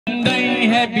birthday,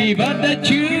 happy birthday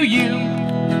to you.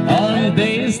 On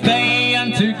this day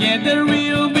and together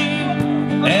we'll be,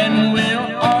 and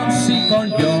we'll all sing for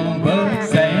your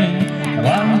birthday.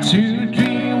 1, 2,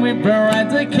 3, we bright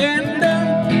the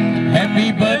candle.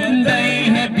 Happy birthday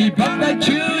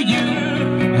to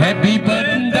you. Happy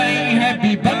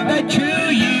birthday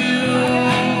to you.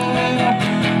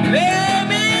 Let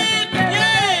me,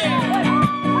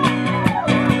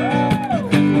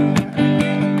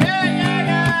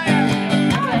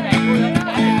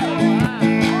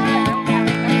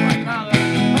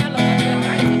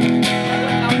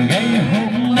 ngày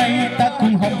hôm nay ta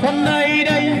cùng họp quán nơi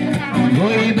đây,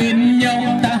 ngồi bên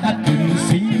nhau ta hát mừng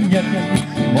sinh nhật.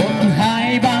 1,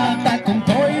 2, 3 ta cùng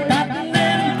thổi tắt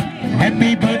lên.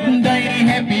 Happy birthday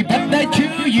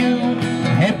to you.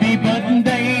 Happy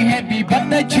birthday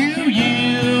to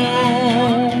you.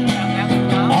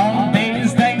 On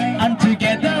this day and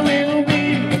together we'll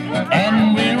be,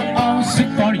 and we'll all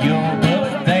sing for your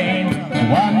birthday.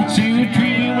 1, 2,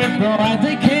 3, we bright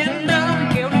the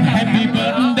candle. Happy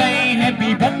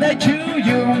birthday to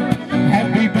you.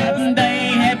 Happy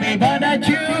birthday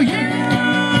to you.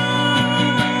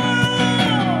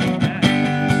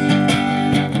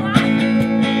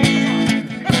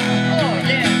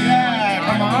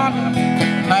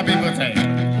 Happy birthday.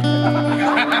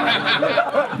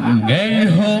 Ngày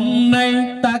hôm nay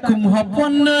ta cùng họp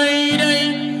quán nơi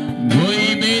đây,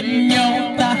 ngồi bên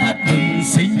nhau ta hát mừng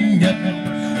sinh nhật.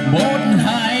 1,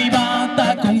 2, 3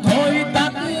 ta cùng thổi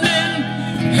tắt lên.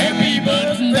 Happy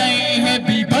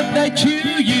birthday to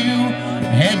you.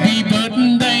 Happy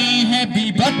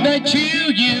birthday to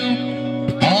you.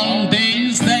 On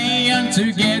this day and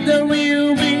together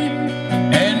we'll be,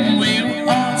 and we'll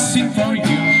all sing for you.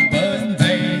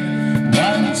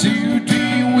 1, 2,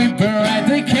 3, we bright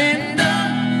the candle.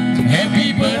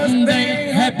 Happy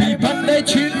birthday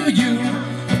to you.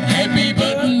 Happy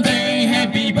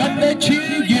birthday to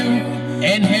you.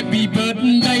 And happy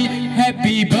birthday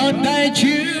to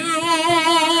you.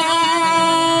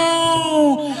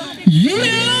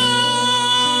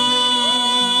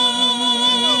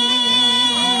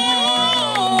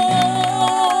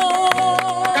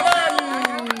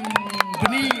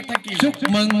 Chúc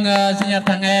mừng sinh nhật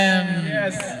thằng em.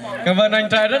 Cảm ơn anh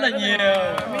trai rất là nhiều.